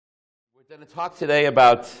I'm going to talk today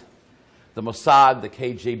about the Mossad, the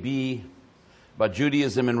KGB, about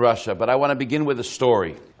Judaism in Russia, but I want to begin with a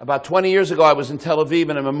story. About 20 years ago, I was in Tel Aviv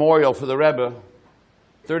in a memorial for the Rebbe,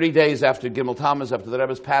 30 days after Gimel Tammuz, after the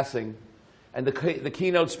Rebbe's passing, and the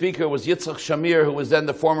keynote speaker was Yitzchak Shamir, who was then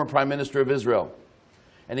the former Prime Minister of Israel.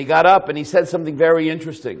 And he got up and he said something very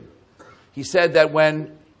interesting. He said that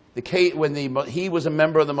he was a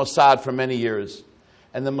member of the Mossad for many years,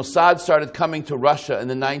 and the Mossad started coming to Russia in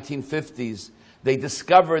the 1950s, they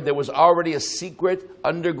discovered there was already a secret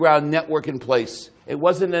underground network in place. It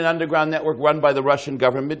wasn't an underground network run by the Russian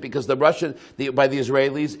government, because by the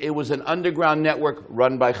Israelis, it was an underground network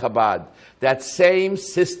run by Chabad. That same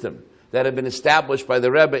system that had been established by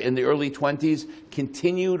the Rebbe in the early 20s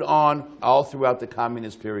continued on all throughout the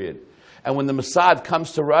communist period. And when the Mossad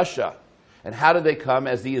comes to Russia, and how did they come?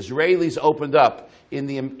 As the Israelis opened up in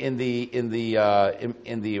the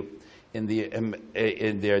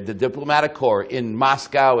diplomatic corps in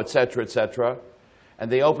Moscow, etc., and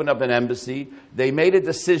they opened up an embassy, they made a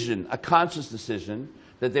decision, a conscious decision,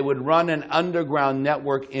 that they would run an underground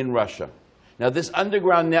network in Russia. Now, this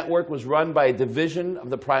underground network was run by a division of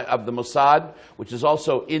the Mossad, which is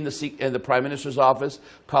also in the Prime Minister's office,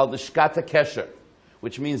 called the Shkata Kesher,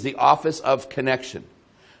 which means the Office of Connection.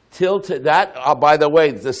 By the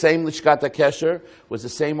way, the same Lishkata Kesher was the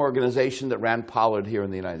same organization that ran Pollard here in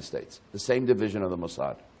the United States, the same division of the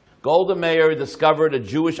Mossad. Golda Meir discovered a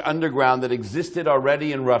Jewish underground that existed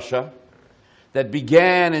already in Russia, that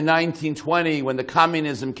began in 1920 when the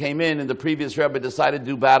communism came in and the previous Rebbe decided to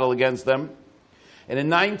do battle against them. And in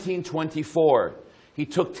 1924, he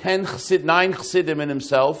took 9 Chassidim in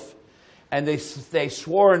himself, and they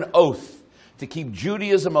swore an oath to keep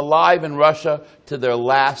Judaism alive in Russia to their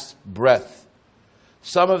last breath.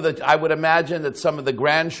 I would imagine that some of the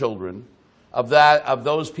grandchildren of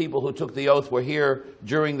those people who took the oath were here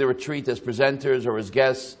during the retreat as presenters or as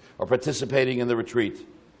guests or participating in the retreat.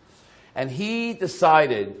 And he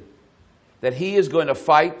decided that he is going to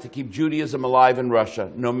fight to keep Judaism alive in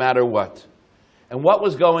Russia, no matter what. And what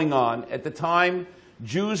was going on? At the time,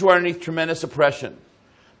 Jews were underneath tremendous oppression.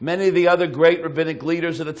 Many of the other great rabbinic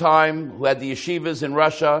leaders of the time who had the yeshivas in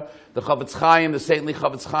Russia, the Chavetz Chaim, the saintly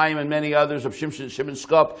Chavetz Chaim, and many others of Shimon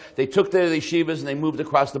Skop, they took their yeshivas and they moved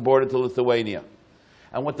across the border to Lithuania.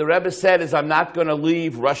 And what the Rebbe said is, I'm not going to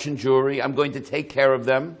leave Russian Jewry, I'm going to take care of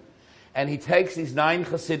them. And he takes these 9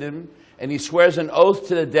 Chassidim and he swears an oath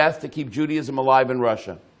to the death to keep Judaism alive in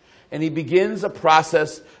Russia. And he begins a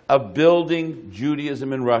process of building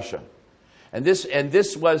Judaism in Russia. And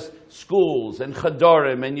this was schools and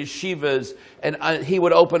chadorim and yeshivas, and he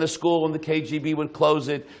would open a school and the KGB would close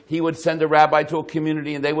it. He would send a rabbi to a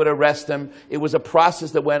community and they would arrest him. It was a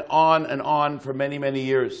process that went on and on for many, many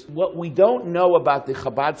years. What we don't know about the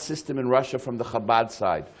Chabad system in Russia from the Chabad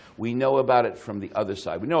side, we know about it from the other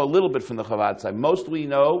side. We know a little bit from the Chabad side. Most we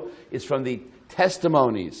know is from the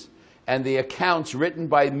testimonies and the accounts written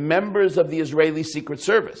by members of the Israeli Secret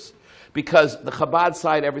Service. Because the Chabad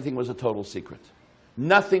side, everything was a total secret.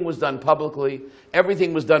 Nothing was done publicly.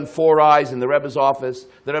 Everything was done 4 eyes in the Rebbe's office.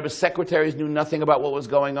 The Rebbe's secretaries knew nothing about what was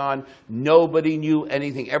going on. Nobody knew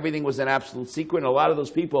anything. Everything was an absolute secret. And a lot of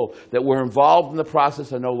those people that were involved in the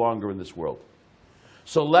process are no longer in this world.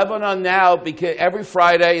 So Lebanon now, because every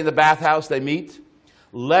Friday in the bathhouse they meet,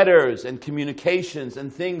 letters and communications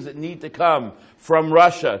and things that need to come from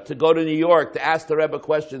Russia to go to New York to ask the Rebbe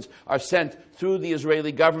questions are sent through the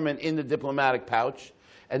Israeli government in the diplomatic pouch.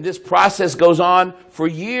 And this process goes on for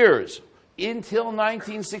years, until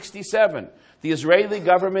 1967. The Israeli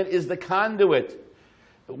government is the conduit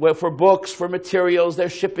for books, for materials. They're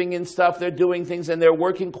shipping in stuff, they're doing things, and they're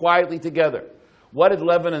working quietly together. What did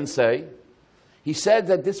Lebanon say? He said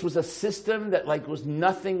that this was a system that was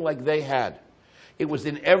nothing like they had. It was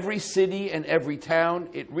in every city and every town.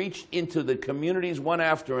 It reached into the communities one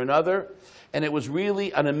after another. And it was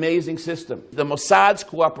really an amazing system. The Mossad's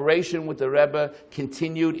cooperation with the Rebbe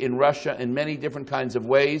continued in Russia in many different kinds of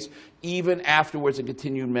ways. Even afterwards, it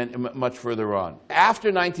continued much further on. After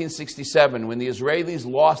 1967, when the Israelis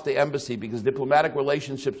lost the embassy because diplomatic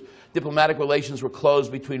relations were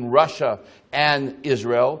closed between Russia and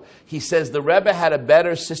Israel, he says the Rebbe had a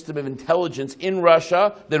better system of intelligence in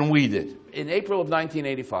Russia than we did. In April of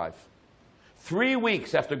 1985, 3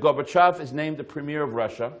 weeks after Gorbachev is named the premier of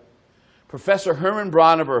Russia, Professor Herman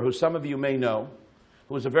Branover, who some of you may know,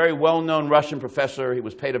 who was a very well-known Russian professor, he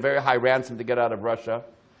was paid a very high ransom to get out of Russia,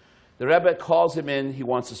 the Rebbe calls him in, he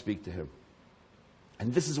wants to speak to him.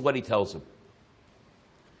 And this is what he tells him.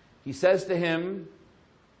 He says to him,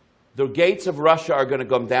 the gates of Russia are going to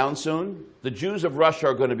come down soon. The Jews of Russia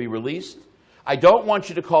are going to be released. I don't want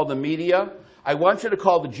you to call the media. I want you to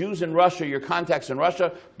call the Jews in Russia, your contacts in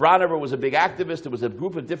Russia. Bronnever was a big activist. There was a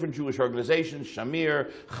group of different Jewish organizations,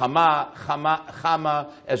 Shamir, Chama,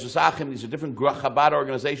 Ezras Achim. These are different Chabad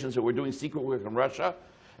organizations that were doing secret work in Russia.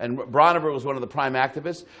 And Bronnever was one of the prime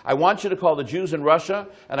activists. I want you to call the Jews in Russia,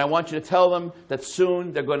 and I want you to tell them that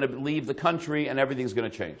soon they're going to leave the country and everything's going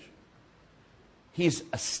to change. He's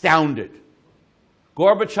astounded.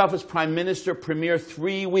 Gorbachev is prime minister, premier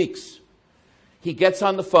 3 weeks. He gets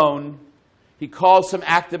on the phone. He calls some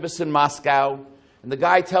activists in Moscow, and the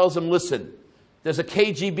guy tells him, listen, there's a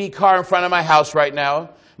KGB car in front of my house right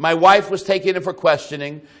now. My wife was taken in for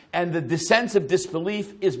questioning, and the sense of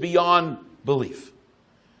disbelief is beyond belief.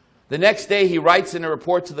 The next day, he writes in a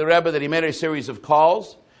report to the Rebbe that he made a series of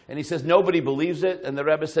calls, and he says nobody believes it, and the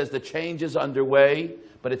Rebbe says the change is underway,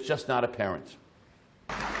 but it's just not apparent.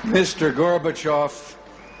 Mr. Gorbachev,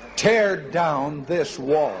 tear down this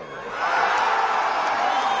wall.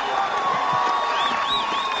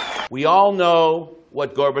 We all know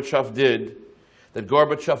what Gorbachev did, that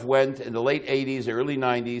Gorbachev went in the late 80s, early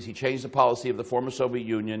 90s, he changed the policy of the former Soviet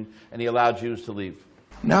Union, and he allowed Jews to leave.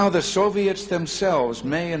 Now the Soviets themselves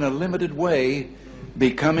may, in a limited way,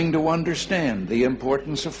 be coming to understand the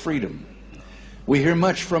importance of freedom. We hear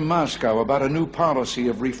much from Moscow about a new policy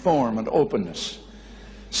of reform and openness.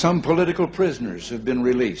 Some political prisoners have been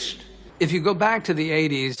released. If you go back to the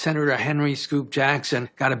 80s, Senator Henry Scoop Jackson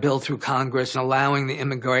got a bill through Congress allowing the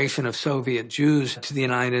immigration of Soviet Jews to the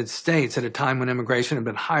United States at a time when immigration had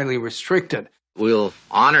been highly restricted. We'll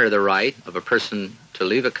honor the right of a person to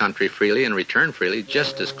leave a country freely and return freely,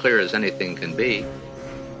 just as clear as anything can be.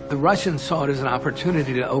 The Russians saw it as an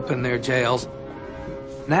opportunity to open their jails.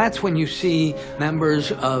 That's when you see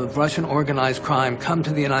members of Russian organized crime come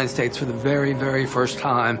to the United States for the very, very first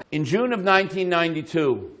time. In June of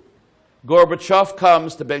 1992, Gorbachev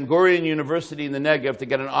comes to Ben Gurion University in the Negev to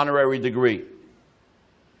get an honorary degree.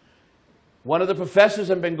 One of the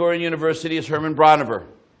professors at Ben Gurion University is Herman Bronnever.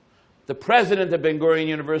 The president of Ben Gurion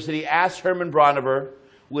University asked Herman Bronnever,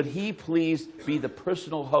 would he please be the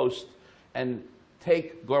personal host and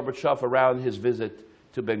take Gorbachev around his visit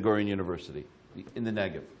to Ben Gurion University in the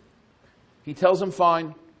Negev. He tells him,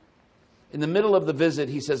 fine. In the middle of the visit,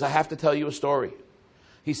 he says, I have to tell you a story.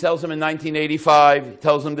 He tells him in 1985, he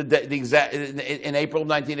tells him in April of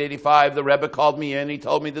 1985, the Rebbe called me in, he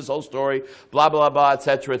told me this whole story, blah, blah, blah,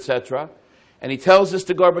 etc., etc. And he tells this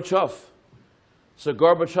to Gorbachev. So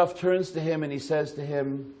Gorbachev turns to him and he says to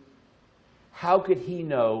him, how could he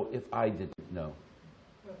know if I didn't know?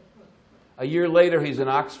 A year later, he's in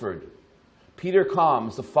Oxford. Peter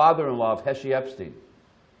Kalms, the father-in-law of Heshy Epstein,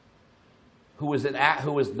 who was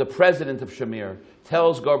the president of Shamir,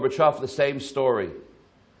 tells Gorbachev the same story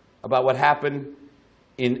about what happened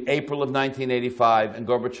in April of 1985, and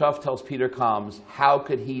Gorbachev tells Peter Kalms, how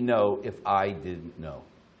could he know if I didn't know?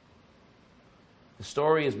 The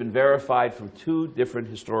story has been verified from 2 different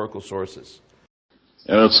historical sources.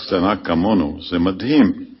 ארץ קטנה כמונו, זה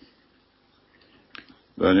מדהים.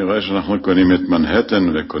 ואני רואה שאנחנו קונים את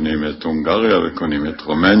מנהטן, וקונים את הונגריה, וקונים את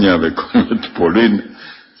רומניה, וקונים את פולין.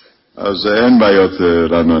 אז אין בעיות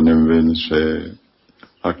לנו, אני מבין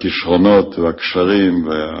שהכישרונות והקשרים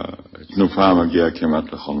והתנופה מגיעה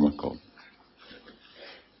כמעט לכל מקום.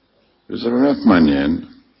 וזה באמת מעניין.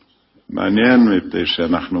 מעניין מפני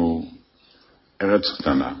שאנחנו ארץ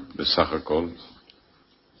קטנה, בסך הכל.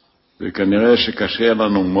 וכנראה שקשה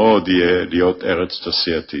לנו מאוד יהיה להיות ארץ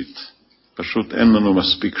תעשייתית. פשוט אין לנו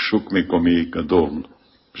מספיק שוק מקומי גדול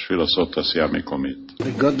בשביל לעשות תעשייה מקומית.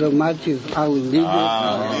 God Almighty is our leader.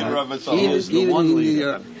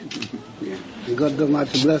 God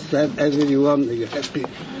Almighty bless have everyone happy.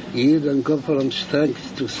 Yield and go from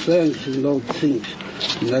strength to strength in all things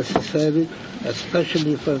necessary,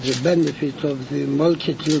 especially for the benefit of the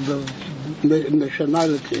multitude of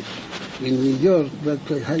nationalities. In New York, that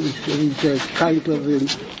is a kind of a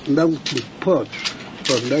melting pot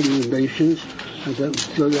for many nations, and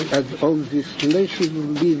all these nations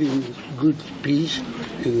will live in good peace,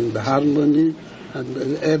 in harmony, and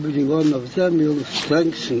every one of them will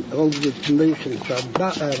strengthen all the nations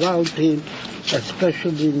around him,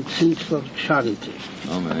 especially in things of charity.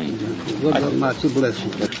 Amen. God Almighty bless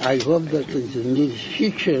you. I hope that in the near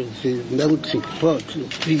future the melting pot will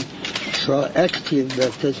be so active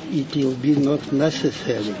that it will be not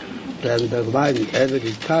necessary to underline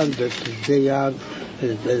every time that they are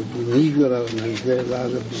Negro and they are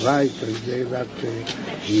white and they are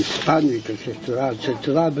Hispanic,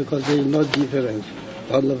 etc., because they are not different.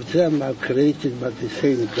 All of them are created by the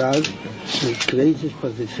same God and created for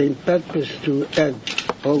the same purpose to add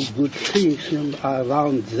all good things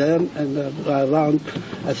around them and around,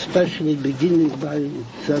 especially beginning by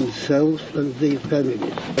themselves and their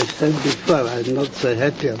families. I said before, I'm not so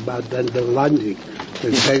happy about the landing.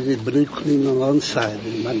 There's heavy Brooklyn on one side,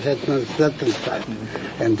 and Manhattan on the second side.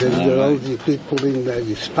 And then there are all the people in the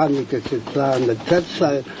Hispanic, etc. on the third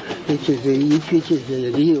side, which is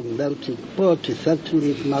a real melting pot.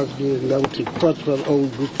 Certainly it must be a melting pot for all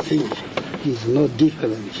good things. There's no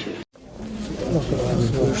difference here.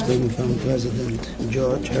 Vorstellung von President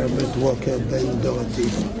George Herbert Walker Ben Doherty.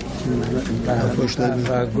 Vorstellung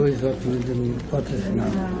war gut mit dem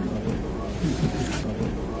Gottesnamen.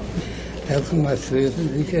 Helfen wir zu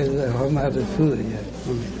sicher, haben wir das zu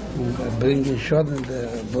und bringen schon der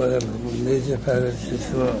Bäuer und diese Fälle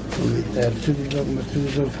so der Zugang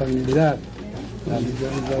mit so familiär. Dann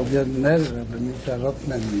wir mehr, aber nicht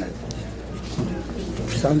erlauben.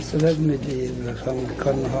 Sonst werden mit dem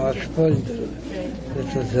kann Haarsport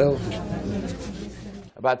das helfen.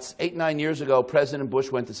 About 8-9 years ago, President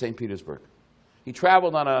Bush went to St. Petersburg. He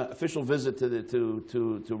traveled on an official visit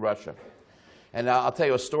to Russia. And I'll tell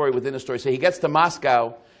you a story within a story. So he gets to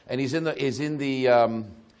Moscow, and he's in the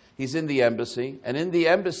embassy. And in the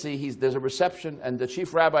embassy, there's a reception, and the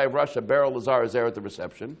chief rabbi of Russia, Beryl Lazar, is there at the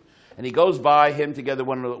reception. And he goes by him together,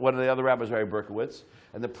 one of the other rabbis, Rabbi Berkowitz.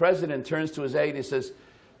 And the president turns to his aide and he says,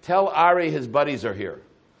 "Tell Ari his buddies are here."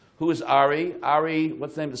 Who is Ari? Ari,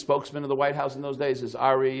 what's the name of the spokesman of the White House in those days? Is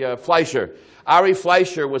Ari Fleischer. Ari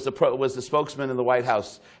Fleischer was the spokesman in the White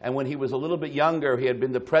House. And when he was a little bit younger, he had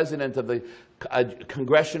been the president of the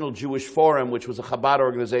Congressional Jewish Forum, which was a Chabad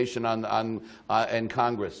organization in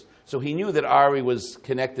Congress. So he knew that Ari was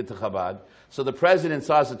connected to Chabad. So the president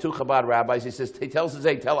saw the two Chabad rabbis. He tells his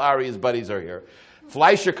aide, "Tell Ari his buddies are here."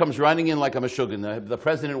 Fleischer comes running in like a meshugin. The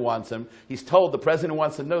president wants him. He's told the president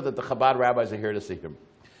wants to know that the Chabad rabbis are here to see him.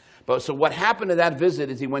 But so what happened to that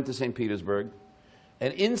visit is he went to St. Petersburg.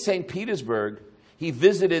 And in St. Petersburg, he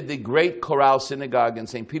visited the great Chorale synagogue in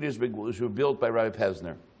St. Petersburg, which was built by Rabbi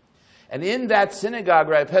Pesner. And in that synagogue,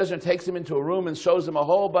 Rabbi Pesner takes him into a room and shows him a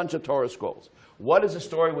whole bunch of Torah scrolls. What is the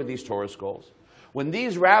story with these Torah scrolls? When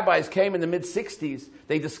these rabbis came in the mid-60s,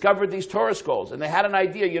 they discovered these Torah scrolls. And they had an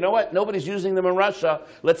idea, you know what? Nobody's using them in Russia.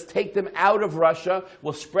 Let's take them out of Russia.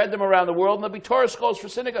 We'll spread them around the world, and there'll be Torah scrolls for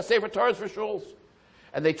synagogues, Sefer Torahs for shuls.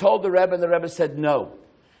 And they told the Rebbe, and the Rebbe said, no.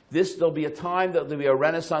 There'll be a time that there'll be a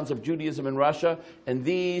renaissance of Judaism in Russia, and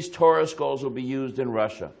these Torah scrolls will be used in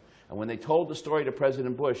Russia. And when they told the story to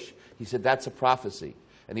President Bush, he said, that's a prophecy.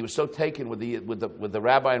 And he was so taken with the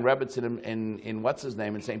rabbi and Rebbitzin in what's his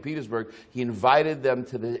name in St. Petersburg, he invited them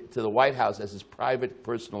to the White House as his private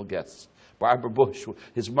personal guests. Barbara Bush,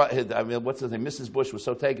 Mrs. Bush was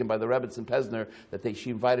so taken by the Rebbitzin Pesner that she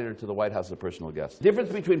invited her to the White House as a personal guest. The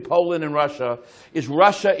difference between Poland and Russia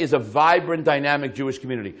is a vibrant, dynamic Jewish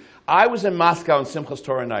community. I was in Moscow on Simchas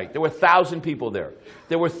Torah night. There were 1,000 people there.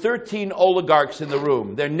 There were 13 oligarchs in the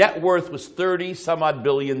room. Their net worth was $30-some-odd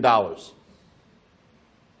billion.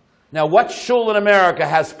 Now, what shul in America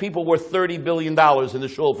has people worth $30 billion in the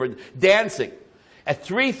shul for dancing? At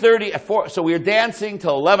 3:30, at 4, so we were dancing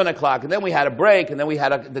till 11 o'clock, and then we had a break, and then we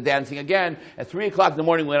had the dancing again. At 3 o'clock in the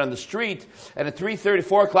morning, we went on the street, and at 3:30,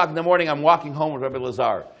 4 o'clock in the morning, I'm walking home with Rabbi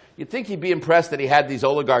Lazar. You'd think he'd be impressed that he had these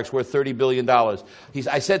oligarchs worth $30 billion. He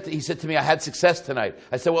said to me, I had success tonight.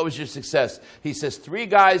 I said, what was your success? He says, 3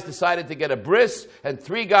 guys decided to get a bris, and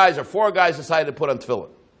 4 guys decided to put on tefillin.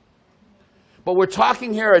 But we're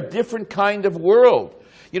talking here a different kind of world.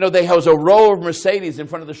 You know, they have a row of Mercedes in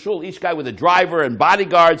front of the shul, each guy with a driver and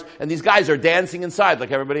bodyguards, and these guys are dancing inside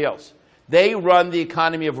like everybody else. They run the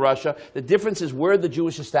economy of Russia. The difference is we're the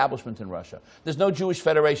Jewish establishment in Russia. There's no Jewish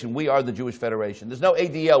Federation. We are the Jewish Federation. There's no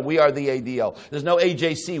ADL. We are the ADL. There's no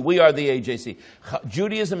AJC. We are the AJC.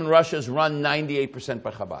 Judaism in Russia is run 98%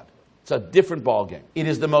 by Chabad. It's a different ballgame. It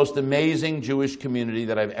is the most amazing Jewish community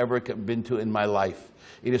that I've ever been to in my life.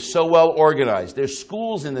 It is so well organized. There's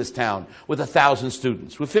schools in this town with 1,000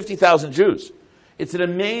 students, with 50,000 Jews. It's an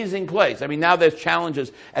amazing place. I mean, now there's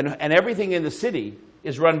challenges, and everything in the city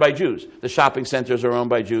is run by Jews. The shopping centers are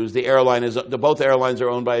owned by Jews. Both airlines are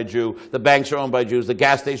owned by a Jew. The banks are owned by Jews. The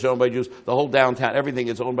gas stations are owned by Jews. The whole downtown, everything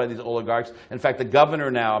is owned by these oligarchs. In fact, the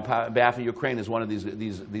governor now, on behalf of Ukraine, is one of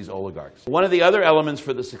these oligarchs. One of the other elements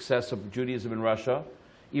for the success of Judaism in Russia,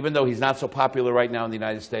 even though he's not so popular right now in the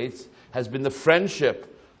United States, has been the friendship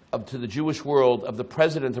to the Jewish world of the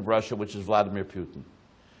president of Russia, which is Vladimir Putin.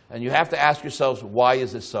 And you have to ask yourselves, why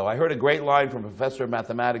is this so? I heard a great line from a professor of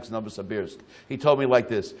mathematics in Novosibirsk. He told me like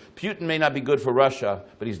this: Putin may not be good for Russia,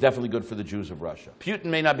 but he's definitely good for the Jews of Russia. Putin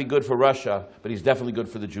may not be good for Russia, but he's definitely good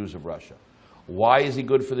for the Jews of Russia. Why is he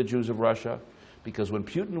good for the Jews of Russia? Because when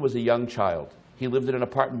Putin was a young child, He lived in an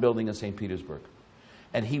apartment building in St. Petersburg.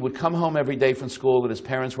 And he would come home every day from school, and his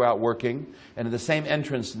parents were out working, and in the same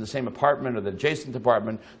entrance, in the same apartment or the adjacent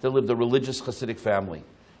apartment, there lived a religious Hasidic family.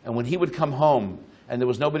 And when he would come home, and there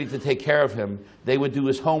was nobody to take care of him, they would do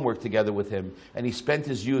his homework together with him. And he spent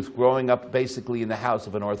his youth growing up basically in the house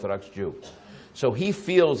of an Orthodox Jew. So he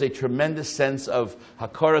feels a tremendous sense of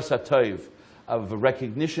hakoras hatov, of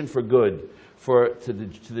recognition for good to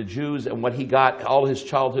the Jews, and what he got. All his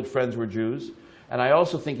childhood friends were Jews. And I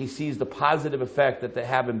also think he sees the positive effect that they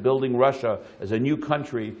have in building Russia as a new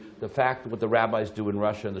country, the fact what the rabbis do in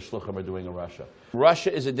Russia and the shluchim are doing in Russia.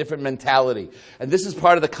 Russia is a different mentality. And this is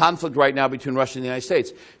part of the conflict right now between Russia and the United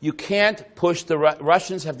States. You can't push the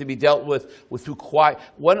Russians have to be dealt with through quiet.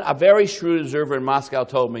 A very shrewd observer in Moscow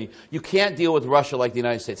told me, you can't deal with Russia like the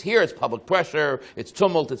United States. Here it's public pressure, it's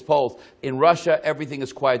tumult, it's polls. In Russia, everything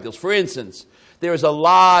is quiet deals. For instance, there is a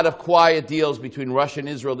lot of quiet deals between Russia and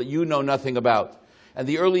Israel that you know nothing about. And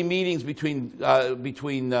the early meetings between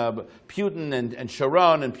Putin and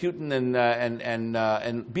Sharon and Putin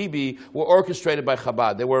and Bibi were orchestrated by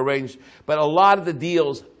Chabad. They were arranged. But a lot of the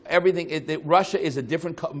deals, Russia is a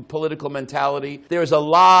different political mentality. There is a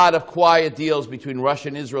lot of quiet deals between Russia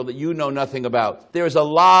and Israel that you know nothing about. There is a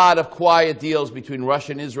lot of quiet deals between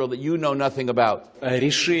Russia and Israel that you know nothing about.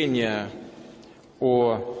 Решение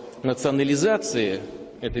о национализации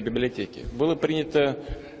этой библиотеки было принято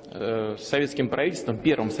советским правительством,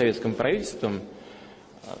 первым советским правительством,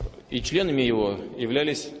 и членами его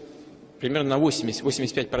являлись примерно на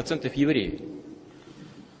 80-85% евреи.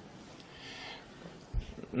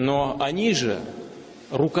 Но они же,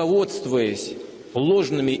 руководствуясь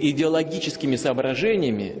ложными идеологическими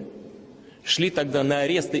соображениями, шли тогда на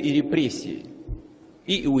аресты и репрессии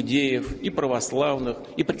и иудеев, и православных,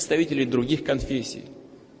 и представителей других конфессий,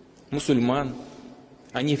 мусульман.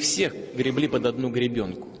 Они всех гребли под одну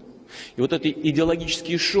гребенку. И вот эти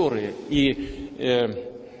идеологические шоры и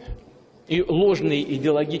ложные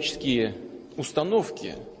идеологические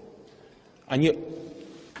установки, они...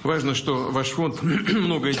 Важно, что ваш фонд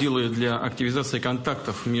многое делает для активизации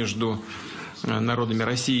контактов между народами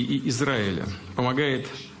России и Израиля. Помогает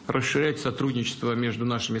расширять сотрудничество между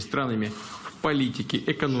нашими странами в политике,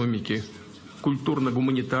 экономике,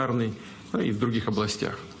 культурно-гуманитарной, и в других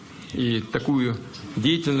областях. И такую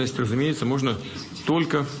деятельность, разумеется, можно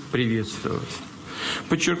только приветствовать.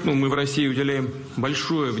 Подчеркну, мы в России уделяем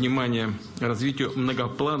большое внимание развитию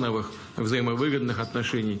многоплановых взаимовыгодных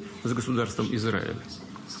отношений с государством Израиль.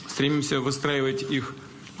 Стремимся выстраивать их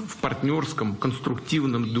в партнерском,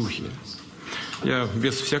 конструктивном духе. Я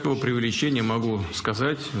без всякого преувеличения могу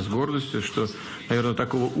сказать с гордостью, что, наверное,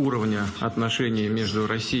 такого уровня отношений между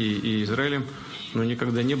Россией и Израилем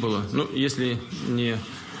никогда не было. Ну, если не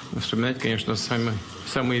вспоминать, конечно,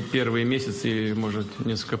 самые первые месяцы или, может,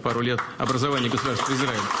 пару лет образования государства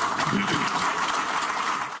Израиль.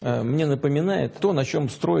 Мне напоминает то, на чем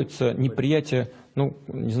строится неприятие,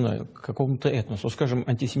 не знаю, какому-то этносу, скажем,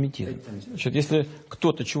 антисемитизм. Значит, если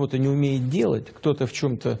кто-то чего-то не умеет делать, кто-то в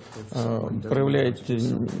чем-то проявляет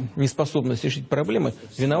неспособность решить проблемы,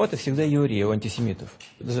 виноваты всегда евреи, антисемитов,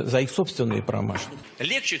 за их собственные промашки.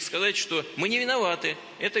 Легче сказать, что мы не виноваты,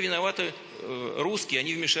 это виноваты русские,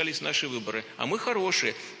 они вмешались в наши выборы, а мы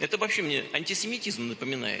хорошие. Это вообще мне антисемитизм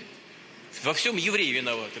напоминает. Во всем евреи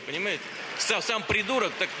виноваты, понимаете? Сам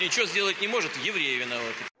придурок так ничего сделать не может, евреи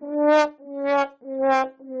виноваты.